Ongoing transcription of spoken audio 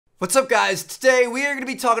What's up, guys? Today we are going to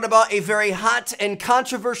be talking about a very hot and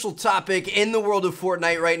controversial topic in the world of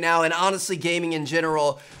Fortnite right now, and honestly gaming in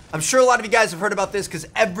general. I'm sure a lot of you guys have heard about this because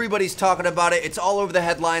everybody's talking about it. It's all over the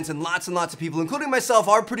headlines, and lots of people, including myself,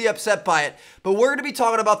 are pretty upset by it. But we're going to be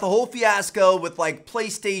talking about the whole fiasco with like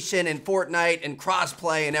PlayStation and Fortnite and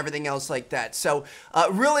crossplay and everything else like that. So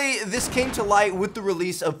really, this came to light with the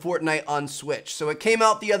release of Fortnite on Switch. So it came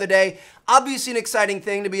out the other day. Obviously an exciting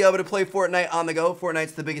thing to be able to play Fortnite on the go.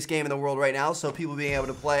 Fortnite's the biggest game in the world right now, so people being able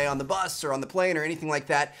to play on the bus or on the plane or anything like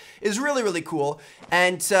that is really, really cool.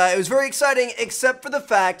 And it was very exciting, except for the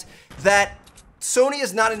fact that Sony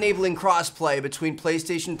is not enabling crossplay between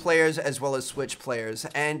PlayStation players as well as Switch players.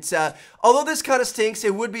 And although this kind of stinks,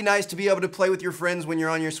 it would be nice to be able to play with your friends when you're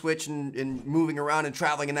on your Switch and moving around and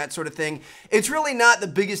traveling and that sort of thing. It's really not the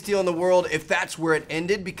biggest deal in the world if that's where it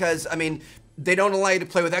ended, because, I mean, they don't allow you to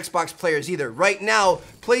play with Xbox players either. Right now,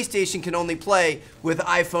 PlayStation can only play with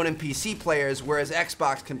iPhone and PC players, whereas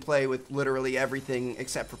Xbox can play with literally everything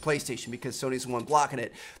except for PlayStation because Sony's the one blocking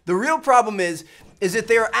it. The real problem is that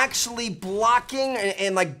they're actually blocking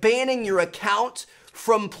and like banning your account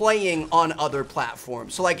from playing on other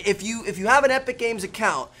platforms. So like if you have an Epic Games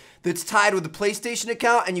account that's tied with a PlayStation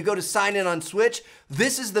account and you go to sign in on Switch,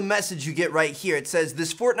 this is the message you get right here. It says,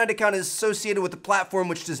 this Fortnite account is associated with a platform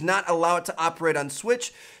which does not allow it to operate on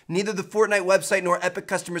Switch. Neither the Fortnite website nor Epic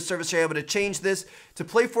customer service are able to change this. To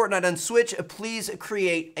play Fortnite on Switch, please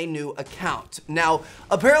create a new account. Now,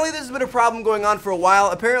 apparently this has been a problem going on for a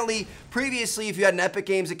while. Apparently, previously, if you had an Epic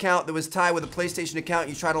Games account that was tied with a PlayStation account,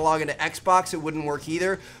 you try to log into Xbox, it wouldn't work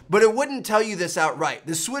either. But it wouldn't tell you this outright.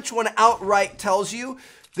 The Switch one outright tells you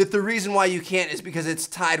that the reason why you can't is because it's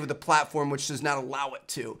tied with a platform which does not allow it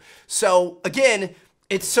to. So again,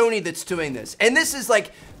 it's Sony that's doing this. And this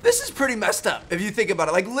is pretty messed up if you think about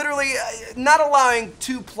it. Like literally not allowing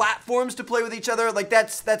two platforms to play with each other, like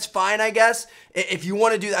that's fine, I guess. If you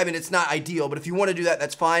want to do that, I mean, it's not ideal, but if you want to do that,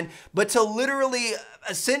 that's fine. But to literally,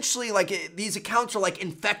 essentially, like these accounts are like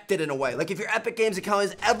infected in a way. Like if your Epic Games account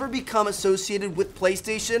has ever become associated with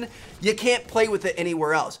PlayStation, you can't play with it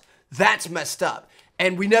anywhere else. That's messed up.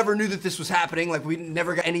 And we never knew that this was happening. Like we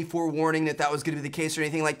never got any forewarning that that was going to be the case or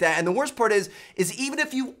anything like that. And the worst part is even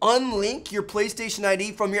if you unlink your PlayStation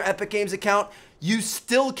ID from your Epic Games account, you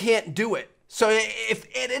still can't do it. So if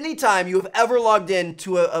at any time you have ever logged in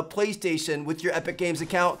to a PlayStation with your Epic Games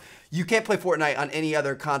account, you can't play Fortnite on any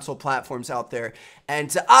other console platforms out there.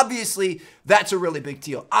 And obviously, that's a really big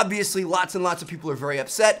deal. Obviously, lots and lots of people are very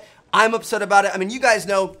upset. I'm upset about it. I mean, you guys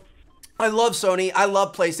know, I love Sony, I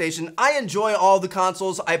love PlayStation, I enjoy all the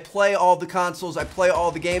consoles, I play all the consoles, I play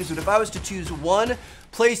all the games, but if I was to choose one,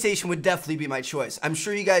 PlayStation would definitely be my choice. I'm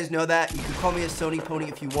sure you guys know that. You can call me a Sony pony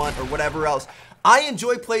if you want, or whatever else. I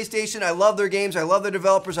enjoy PlayStation, I love their games, I love their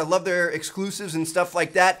developers, I love their exclusives and stuff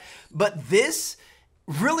like that, but this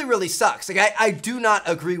really sucks. Like I do not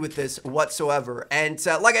agree with this whatsoever. And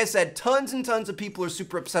like I said, tons and tons of people are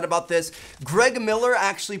super upset about this. Greg Miller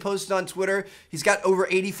actually posted on Twitter. He's got over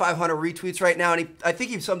 8,500 retweets right now, and I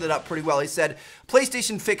think he summed it up pretty well. He said,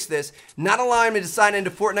 PlayStation fixed this, not allowing me to sign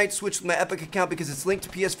into Fortnite Switch with my Epic account because it's linked to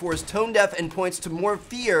PS4 is tone deaf and points to more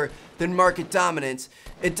fear than market dominance.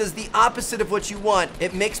 It does the opposite of what you want.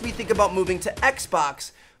 It makes me think about moving to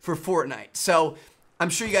Xbox for Fortnite. So I'm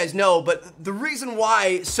sure you guys know, but the reason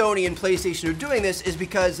why Sony and PlayStation are doing this is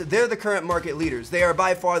because they're the current market leaders. They are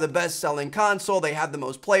by far the best-selling console. They have the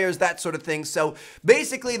most players, that sort of thing. So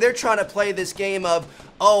basically, they're trying to play this game of,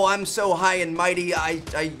 oh, I'm so high and mighty, I'm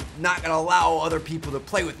not going to allow other people to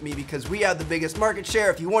play with me because we have the biggest market share.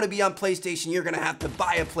 If you want to be on PlayStation, you're going to have to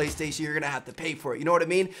buy a PlayStation. You're going to have to pay for it. You know what I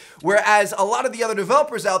mean? Whereas a lot of the other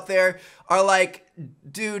developers out there are like,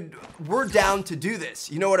 dude, we're down to do this.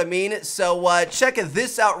 You know what I mean? So check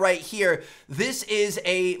this out right here. This is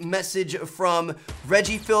a message from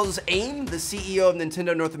Reggie Fils-Aime, the CEO of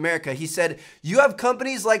Nintendo North America. He said, you have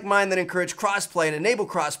companies like mine that encourage crossplay and enable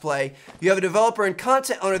crossplay. You have a developer and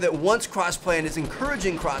content owner that wants crossplay and is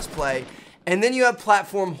encouraging crossplay. And then you have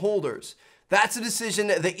platform holders. That's a decision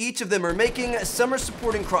that each of them are making. Some are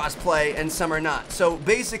supporting crossplay and some are not. So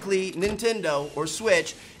basically, Nintendo or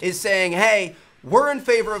Switch is saying, hey, we're in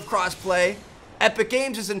favor of crossplay. Epic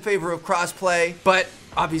Games is in favor of crossplay, but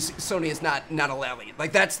obviously Sony is not allowing it.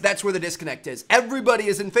 Like that's where the disconnect is. Everybody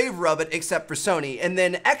is in favor of it except for Sony. And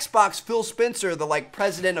then Xbox, Phil Spencer, the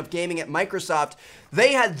president of gaming at Microsoft,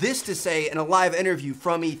 they had this to say in a live interview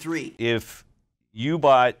from E3. If you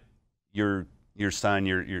bought your son,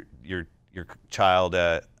 your child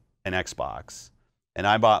an Xbox, and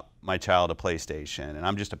I bought my child a PlayStation, and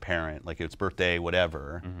I'm just a parent, like it's birthday,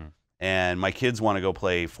 whatever, and my kids want to go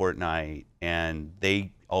play Fortnite, and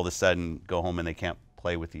they all of a sudden go home and they can't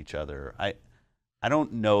play with each other. I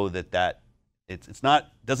don't know that it's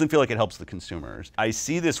not, doesn't feel like it helps the consumers. I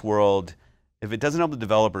see this world, if it doesn't help the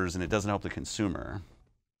developers and it doesn't help the consumer,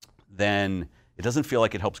 then it doesn't feel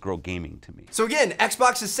like it helps grow gaming to me. So again,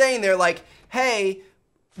 Xbox is saying they're like, hey,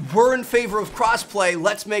 we're in favor of crossplay,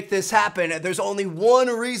 let's make this happen. There's only one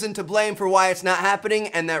reason to blame for why it's not happening,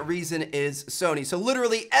 and that reason is Sony. So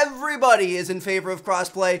literally everybody is in favor of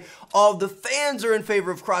crossplay. All the fans are in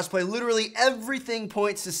favor of crossplay. Literally everything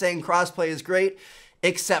points to saying crossplay is great,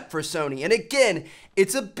 except for Sony. And again,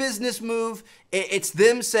 it's a business move. It's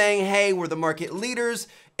them saying, hey, we're the market leaders.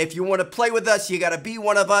 If you want to play with us, you got to be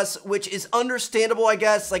one of us, which is understandable, I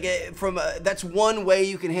guess. Like, that's one way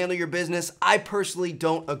you can handle your business. I personally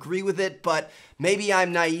don't agree with it, but maybe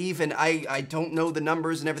I'm naive and I don't know the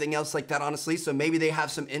numbers and everything else like that, honestly. So maybe they have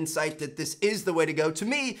some insight that this is the way to go. To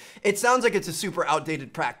me, it sounds like it's a super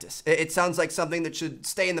outdated practice. It sounds like something that should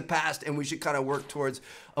stay in the past and we should kind of work towards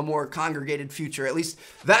a more congregated future. At least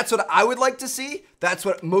that's what I would like to see. That's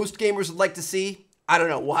what most gamers would like to see. I don't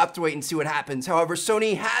know. We'll have to wait and see what happens. However,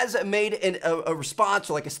 Sony has made a response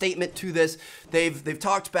or like a statement to this. They've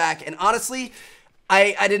talked back, and honestly,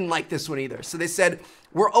 I didn't like this one either. So they said,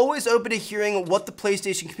 we're always open to hearing what the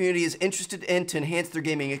PlayStation community is interested in to enhance their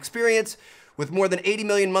gaming experience. With more than 80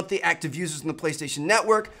 million monthly active users on the PlayStation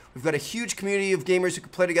Network, we've got a huge community of gamers who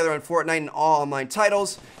can play together on Fortnite and all online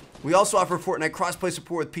titles. We also offer Fortnite crossplay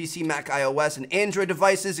support with PC, Mac, iOS, and Android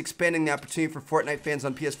devices, expanding the opportunity for Fortnite fans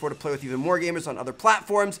on PS4 to play with even more gamers on other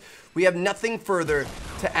platforms. We have nothing further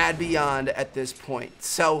to add beyond at this point.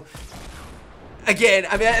 So, again,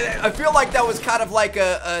 I mean, I feel like that was kind of like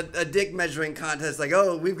a dick measuring contest. Like,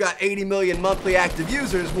 oh, we've got 80 million monthly active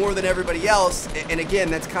users, more than everybody else. And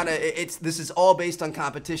again, that's kind of, this is all based on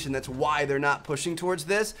competition. That's why they're not pushing towards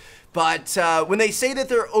this. But when they say that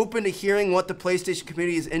they're open to hearing what the PlayStation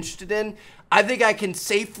community is interested in, I think I can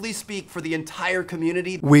safely speak for the entire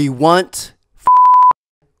community. We want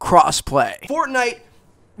crossplay. Fortnite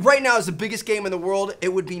right now is the biggest game in the world.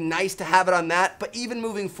 It would be nice to have it on that, but even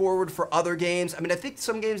moving forward for other games, I mean, I think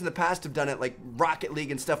some games in the past have done it, like Rocket League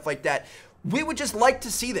and stuff like that. We would just like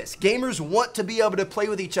to see this. Gamers want to be able to play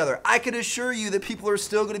with each other. I could assure you that people are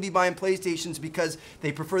still going to be buying PlayStations because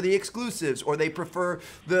they prefer the exclusives or they prefer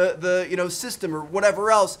the system or whatever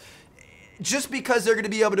else. Just because they're going to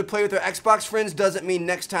be able to play with their Xbox friends doesn't mean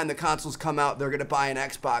next time the consoles come out, they're going to buy an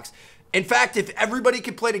Xbox. In fact, if everybody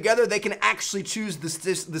can play together, they can actually choose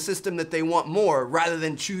the system that they want more rather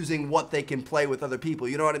than choosing what they can play with other people.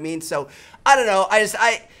 You know what I mean? So, I don't know.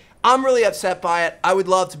 I'm really upset by it. I would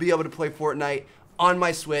love to be able to play Fortnite on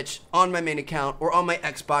my Switch, on my main account, or on my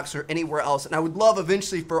Xbox or anywhere else. And I would love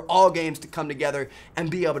eventually for all games to come together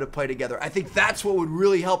and be able to play together. I think that's what would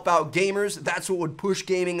really help out gamers. That's what would push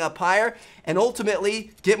gaming up higher and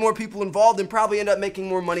ultimately get more people involved and probably end up making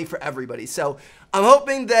more money for everybody. So I'm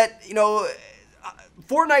hoping that,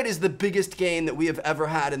 Fortnite is the biggest game that we have ever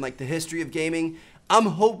had in like the history of gaming. I'm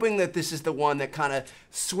hoping that this is the one that kind of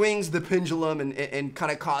swings the pendulum and kind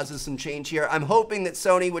of causes some change here. I'm hoping that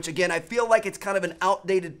Sony, which again, I feel like it's kind of an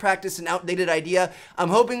outdated practice, an outdated idea. I'm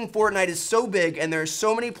hoping Fortnite is so big and there are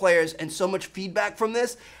so many players and so much feedback from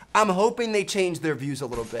this. I'm hoping they change their views a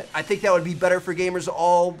little bit. I think that would be better for gamers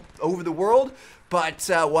all over the world, but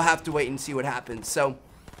we'll have to wait and see what happens. So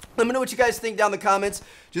let me know what you guys think down in the comments.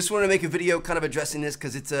 Just want to make a video kind of addressing this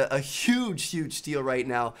because it's a huge, huge deal right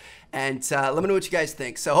now. And let me know what you guys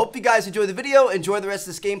think. So hope you guys enjoy the video. Enjoy the rest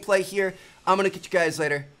of this gameplay here. I'm going to catch you guys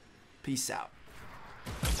later. Peace out.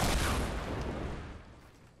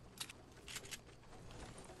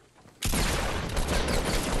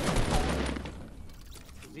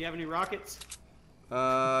 Does he have any rockets?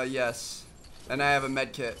 Yes. And I have a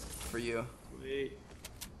med kit for you. Wait.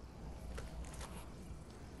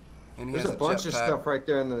 And he There's has a bunch of stuff right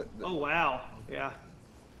there in the Oh, wow. Yeah.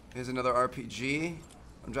 Here's another RPG.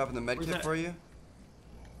 I'm dropping the med Where's kit that? for you.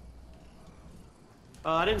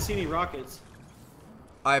 I didn't see any rockets.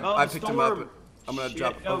 I the picked him up. storm. I'm gonna Shit.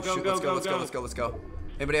 drop. Go, Oh go, shoot! go, Let's go! go, Let's go! go. Let's go! Let's go!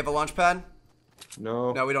 Anybody have a launch pad?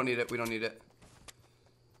 No. No, we don't need it. We don't need it.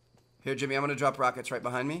 Here, Jimmy. I'm gonna drop rockets right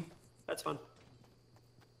behind me. That's fun.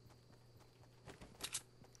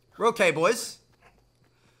 We're okay, boys.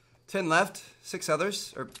 10 left. 6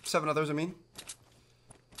 others, or 7 others. I mean.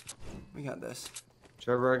 We got this.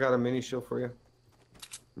 Trevor, I got a mini shield for you.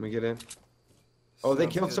 Let me get in. Oh, they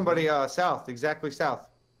Sounds killed good. somebody south, exactly south,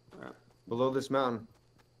 Alright. below this mountain.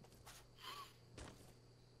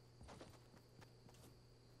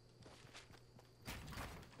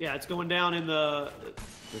 Yeah, it's going down in the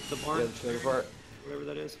barn. Yeah, the other part. Whatever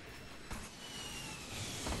that is.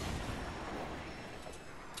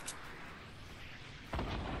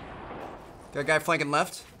 Got a guy flanking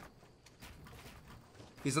left.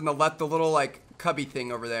 He's on the left, the little like cubby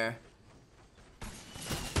thing over there.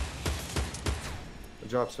 I'll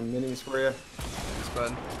drop some minis for you. Thanks,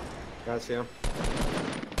 bud. Gotta see him.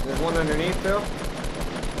 There's one underneath, Phil.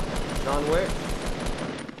 John Wick.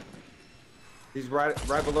 He's right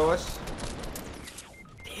below us.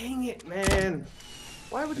 Dang it, man.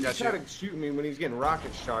 Why would he try to shoot me when he's getting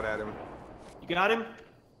rockets shot at him? You got him?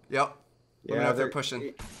 Yep. Let me know if they're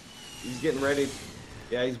pushing. He's getting ready.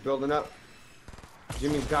 Yeah, he's building up.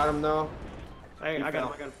 Jimmy's got him though. Hey, I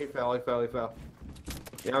got him. He fell.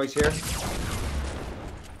 Now he's here.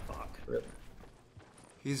 Fuck. Rip.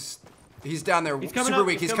 He's down there. He's coming super up.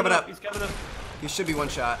 weak. He's coming up. He's coming up. He should be one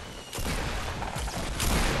shot.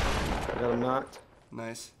 Got him knocked.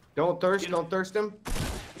 Nice. Don't thirst him.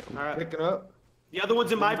 All right. Picking up. The other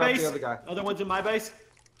one's in my base. The other guy. Other one's in my base.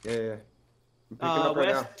 Yeah. I'm picking up right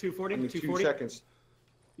West, now. 240, Give me 240. 2 seconds.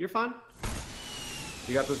 You're fine.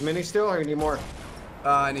 You got those minis still, or you need more?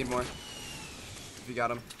 I need more. If you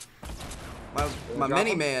got him. My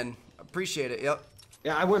mini man. Appreciate it. Yep.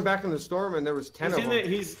 Yeah, I went back in the storm and there was 10 of them.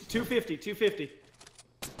 He's 250.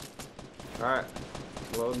 All right,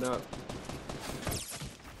 loading up.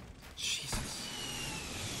 Jesus.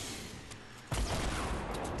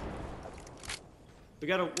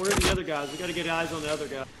 Where are the other guys? We gotta get eyes on the other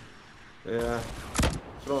guy. Yeah,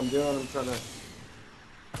 that's what I'm doing. I'm trying to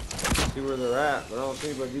see where they're at, but I don't see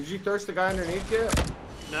anybody. Did you thirst the guy underneath yet?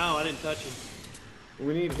 No, I didn't touch him.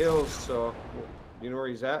 We need hills, so you know where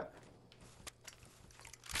he's at?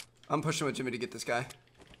 I'm pushing with Jimmy to get this guy.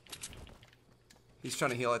 He's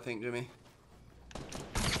trying to heal, I think, Jimmy.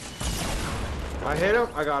 I hit him.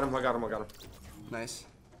 I got him. Nice.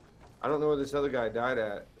 I don't know where this other guy died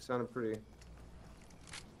at. It sounded pretty.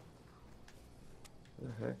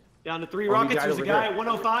 What the heck? Down to 3 Oh, rockets. he died There's a over guy here. at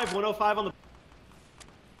 105 on the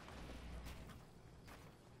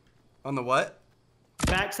On the what?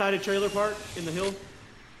 backside of trailer park in the hill.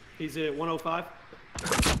 He's at 105.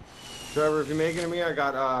 Trevor, if you're making it me, I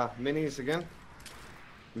got minis again.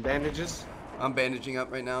 And bandages. I'm bandaging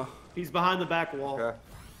up right now. He's behind the back wall. Okay.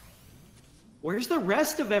 Where's the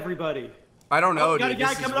rest of everybody? I don't know, Oh, got dude. a guy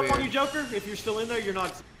This is coming up on weird. you, Joker. If you're still in there, you're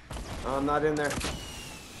not. I'm not in there.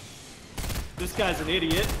 This guy's an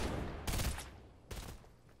idiot.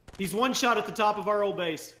 He's one shot at the top of our old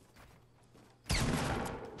base.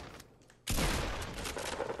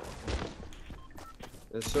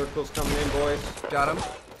 The circle's coming in, boys. Got him.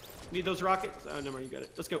 Need those rockets? Oh, never mind, you got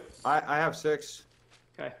it. Let's go. I have 6.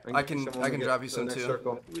 Okay. I can drop you some too.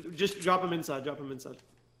 Circle. Just drop him inside.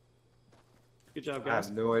 Good job, I guys.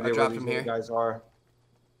 have no idea where dropped these him here. guys are.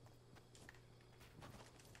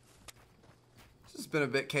 This has been a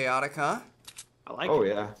bit chaotic, huh? I like Oh, it.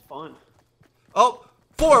 yeah. It's fun. Oh,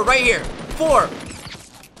 4 right here. 4.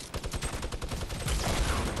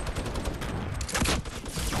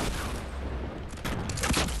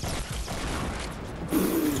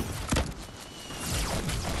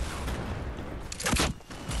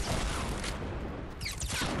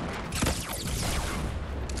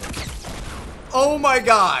 Oh my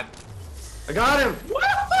god. I got him!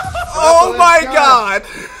 Oh my god.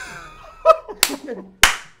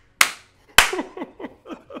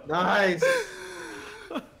 Nice!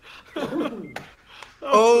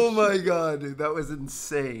 Oh my god, dude. That was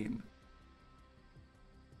insane.